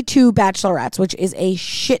 32 Bachelorettes, which is a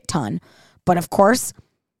shit ton. But of course,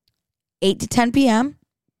 8 to 10 p.m.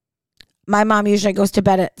 My mom usually goes to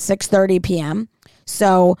bed at 6:30 p.m.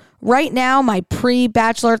 So right now, my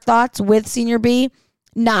pre-Bachelor thoughts with Senior B,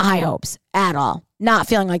 not high hopes at all. Not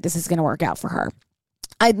feeling like this is going to work out for her.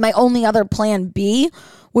 My only other plan B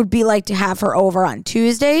would be like to have her over on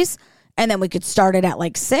Tuesdays, and then we could start it at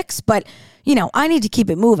like 6. But, I need to keep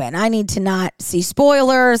it moving. I need to not see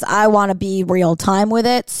spoilers. I want to be real time with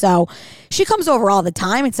it. So she comes over all the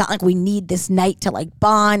time. It's not like we need this night to like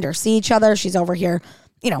bond or see each other. She's over here,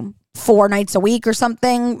 4 nights a week or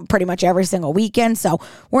something, pretty much every single weekend. So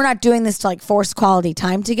we're not doing this to like force quality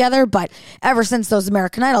time together. But ever since those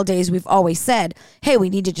American Idol days, we've always said, hey, we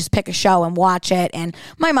need to just pick a show and watch it. And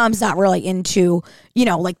my mom's not really into,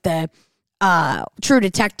 like the True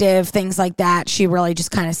Detective, things like that. She really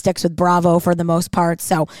just kind of sticks with Bravo for the most part.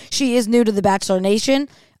 So she is new to the Bachelor Nation.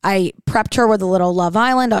 I prepped her with a little Love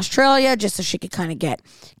Island, Australia, just so she could kind of get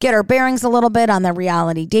her bearings a little bit on the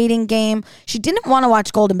reality dating game. She didn't want to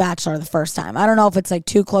watch Golden Bachelor the first time. I don't know if it's like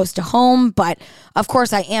too close to home, but of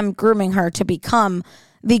course I am grooming her to become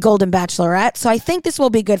the Golden Bachelorette. So I think this will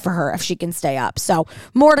be good for her if she can stay up. So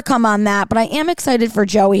more to come on that, but I am excited for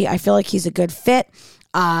Joey. I feel like he's a good fit.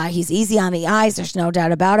 He's easy on the eyes. There's no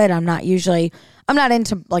doubt about it. I'm not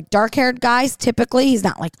into like dark haired guys. Typically, he's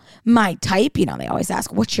not like my type. They always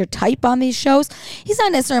ask, what's your type on these shows? He's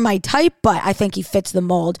not necessarily my type, but I think he fits the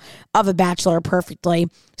mold of a Bachelor perfectly.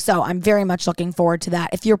 So I'm very much looking forward to that.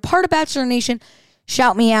 If you're part of Bachelor Nation,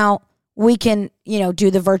 shout me out. We can,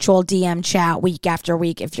 do the virtual DM chat week after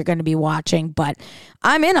week if you're going to be watching. But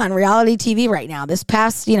I'm in on reality TV right now. This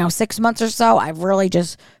past, 6 months or so, I've really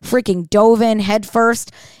just freaking dove in head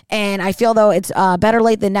first. And I feel though it's better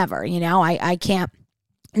late than never. I can't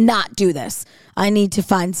not do this. I need to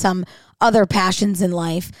find some other passions in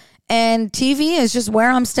life. And TV is just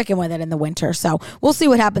where I'm sticking with it in the winter. So we'll see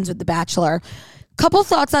what happens with The Bachelor. Couple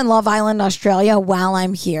thoughts on Love Island Australia while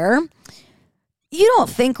I'm here. You don't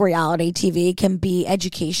think reality TV can be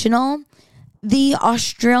educational? The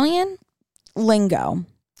Australian lingo,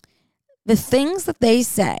 the things that they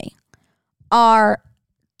say are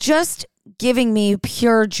just giving me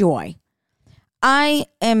pure joy. I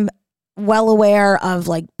am well aware of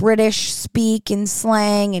like British speak and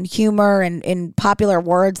slang and humor and popular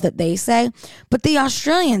words that they say, but the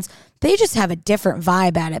Australians, they just have a different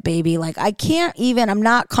vibe at it, baby. Like I'm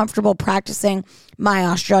not comfortable practicing my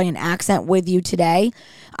Australian accent with you today.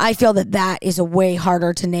 I feel that is a way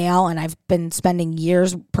harder to nail, and I've been spending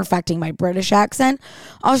years perfecting my British accent.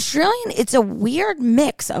 Australian, it's a weird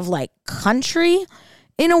mix of like country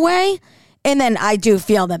in a way, and then I do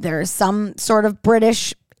feel that there is some sort of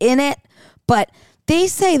British in it, but they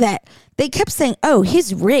say that they kept saying, oh,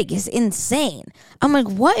 his rig is insane. I'm like,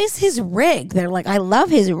 what is his rig? They're like, I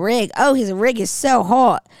love his rig. Oh, his rig is so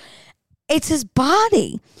hot. It's his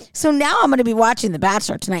body. So now I'm going to be watching The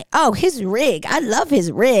Bachelor tonight. Oh, his rig. I love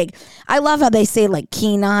his rig. I love how they say like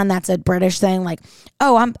keen on. That's a British thing. Like,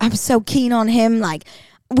 oh, I'm so keen on him. Like,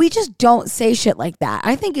 we just don't say shit like that.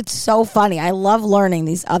 I think it's so funny. I love learning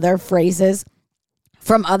these other phrases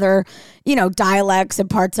from other, dialects and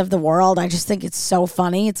parts of the world. I just think it's so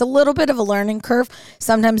funny. It's a little bit of a learning curve.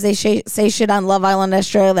 Sometimes they say shit on Love Island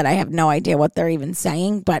Australia that I have no idea what they're even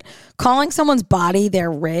saying, but calling someone's body their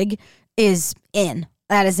rig is in.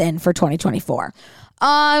 That is in for 2024.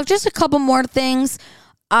 Just a couple more things.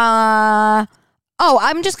 I'm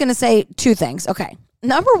just going to say 2 things. Okay.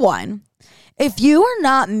 Number 1, if you are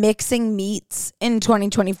not mixing meats in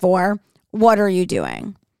 2024, what are you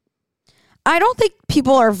doing? I don't think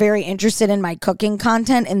people are very interested in my cooking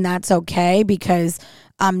content, and that's okay because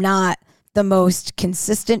I'm not the most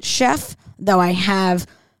consistent chef, though I have,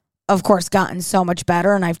 of course, gotten so much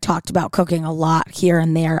better, and I've talked about cooking a lot here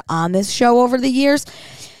and there on this show over the years.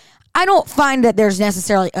 I don't find that there's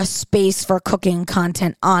necessarily a space for cooking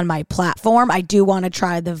content on my platform. I do want to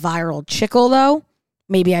try the viral chickle, though.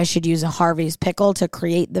 Maybe I should use a Harvey's pickle to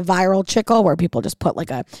create the viral chickle where people just put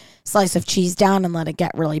like a slice of cheese down and let it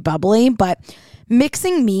get really bubbly. But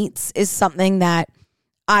mixing meats is something that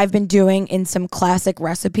I've been doing in some classic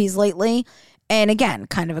recipes lately. And again,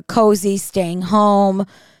 kind of a cozy, staying home,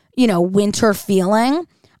 winter feeling.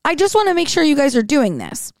 I just want to make sure you guys are doing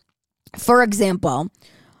this. For example,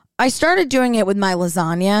 I started doing it with my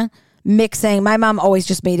lasagna. Mixing, my mom always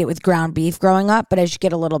just made it with ground beef growing up, but as you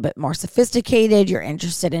get a little bit more sophisticated, you're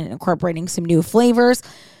interested in incorporating some new flavors.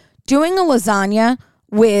 Doing a lasagna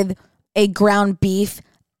with a ground beef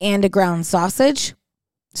and a ground sausage,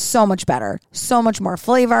 so much better, so much more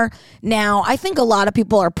flavor. Now, I think a lot of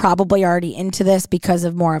people are probably already into this because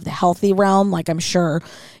of more of the healthy realm. Like I'm sure,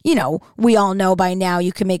 we all know by now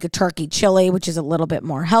you can make a turkey chili, which is a little bit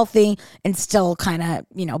more healthy and still kind of,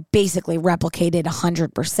 basically replicate it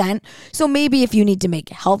 100%. So maybe if you need to make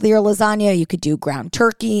a healthier lasagna, you could do ground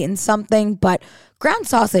turkey and something, but ground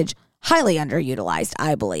sausage, highly underutilized,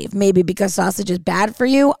 I believe. Maybe because sausage is bad for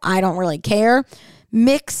you. I don't really care.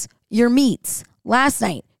 Mix your meats. Last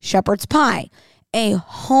night, shepherd's pie, a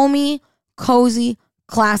homey, cozy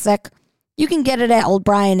classic. You can get it at Old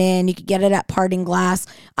Brian Inn. You can get it at Parting Glass.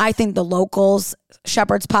 I think the locals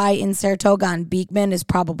shepherd's pie in Saratoga on Beekman is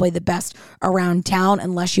probably the best around town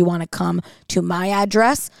unless you want to come to my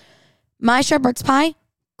address. My shepherd's pie,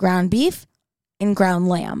 ground beef and ground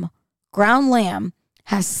lamb. Ground lamb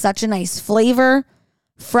has such a nice flavor.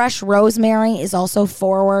 Fresh rosemary is also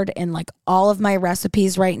forward in like all of my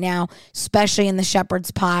recipes right now, especially in the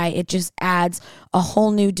shepherd's pie. It just adds a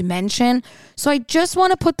whole new dimension. So I just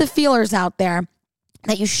want to put the feelers out there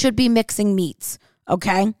that you should be mixing meats,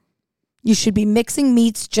 okay? You should be mixing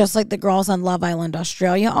meats just like the girls on Love Island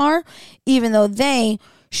Australia are, even though they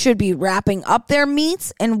should be wrapping up their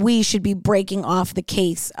meats and we should be breaking off the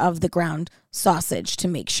case of the ground sausage to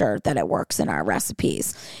make sure that it works in our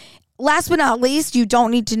recipes. Last but not least, you don't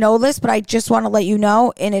need to know this, but I just want to let you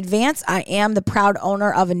know in advance, I am the proud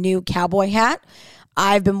owner of a new cowboy hat.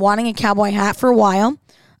 I've been wanting a cowboy hat for a while.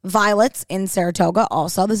 Violet's in Saratoga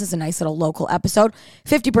also. This is a nice little local episode.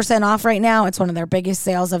 50% off right now. It's one of their biggest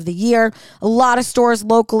sales of the year. A lot of stores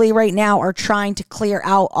locally right now are trying to clear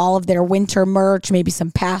out all of their winter merch, maybe some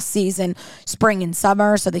past season, spring and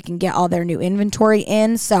summer, so they can get all their new inventory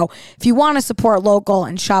in. So if you want to support local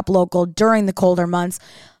and shop local during the colder months,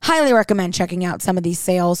 highly recommend checking out some of these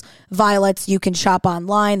sales. Violet's, you can shop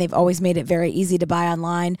online. They've always made it very easy to buy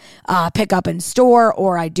online, pick up in store,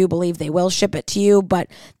 or I do believe they will ship it to you. But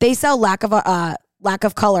they sell lack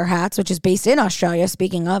of color hats, which is based in Australia,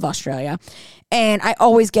 speaking of Australia. And I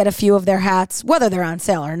always get a few of their hats, whether they're on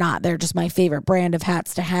sale or not. They're just my favorite brand of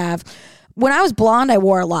hats to have. When I was blonde, I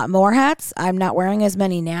wore a lot more hats. I'm not wearing as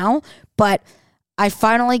many now, but I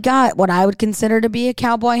finally got what I would consider to be a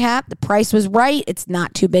cowboy hat. The price was right. It's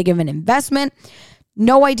not too big of an investment.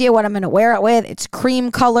 No idea what I'm going to wear it with. It's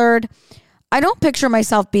cream colored. I don't picture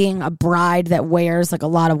myself being a bride that wears like a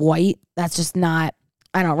lot of white. That's just not,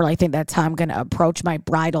 I don't really think that's how I'm going to approach my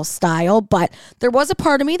bridal style. But there was a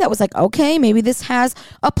part of me that was like, okay, maybe this has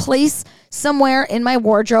a place somewhere in my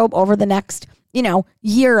wardrobe over the next,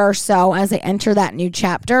 year or so as I enter that new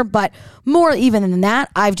chapter. But more even than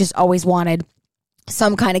that, I've just always wanted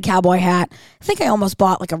some kind of cowboy hat. I think I almost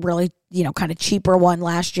bought like a really, kind of cheaper one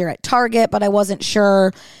last year at Target, but I wasn't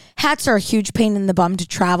sure. Hats are a huge pain in the bum to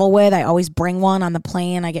travel with. I always bring one on the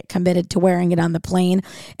plane. I get committed to wearing it on the plane,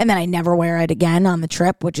 and then I never wear it again on the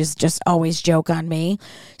trip, which is just always joke on me.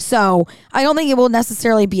 So I don't think it will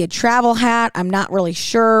necessarily be a travel hat. I'm not really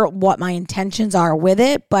sure what my intentions are with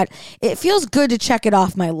it, but it feels good to check it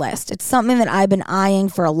off my list. It's something that I've been eyeing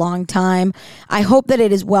for a long time. I hope that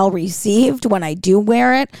it is well received when I do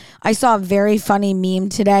wear it. I saw a very funny meme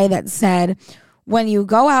today that said, when you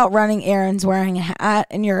go out running errands wearing a hat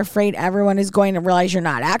and you're afraid everyone is going to realize you're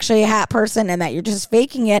not actually a hat person and that you're just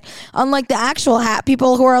faking it, unlike the actual hat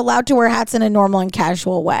people who are allowed to wear hats in a normal and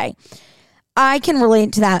casual way. I can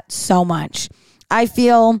relate to that so much. I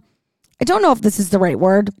don't know if this is the right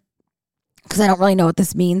word because I don't really know what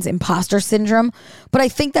this means, imposter syndrome, but I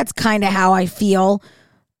think that's kind of how I feel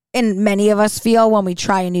and many of us feel when we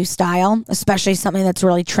try a new style, especially something that's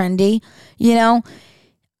really trendy,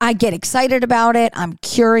 I get excited about it. I'm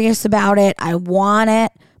curious about it. I want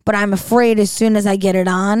it. but I'm afraid as soon as I get it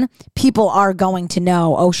on, people are going to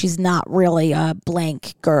know, oh, she's not really a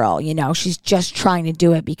blank girl. You know, she's just trying to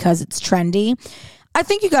do it because it's trendy. I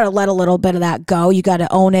think you got to let a little bit of that go. You got to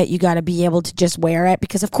own it. You got to be able to just wear it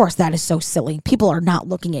because, of course, that is so silly. People are not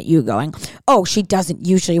looking at you going, oh, she doesn't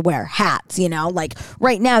usually wear hats, you know? Like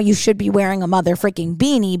right now you should be wearing a mother freaking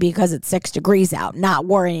beanie because it's 6 degrees out, not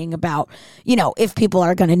worrying about, you know, if people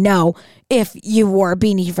are going to know if you wore a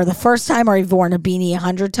beanie for the first time or you've worn a beanie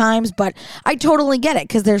 100 times. But I totally get it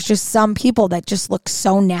because there's just some people that just look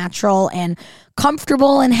so natural and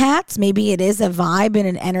comfortable in hats. Maybe it is a vibe and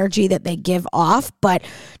an energy that they give off, but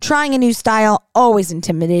trying a new style, always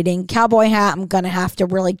intimidating. Cowboy hat, I'm going to have to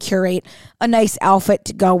really curate a nice outfit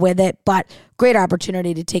to go with it, but great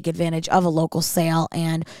opportunity to take advantage of a local sale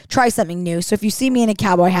and try something new. So if you see me in a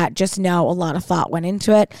cowboy hat, just know a lot of thought went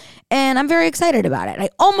into it, and I'm very excited about it. I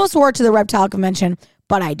almost wore it to the Reptile Convention,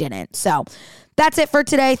 but I didn't. So that's it for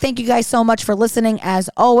today. Thank you guys so much for listening. As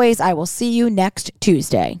always, I will see you next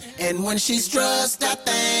Tuesday. And when she struts that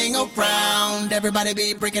thing around, everybody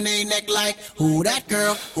be breaking their neck like, who that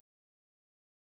girl?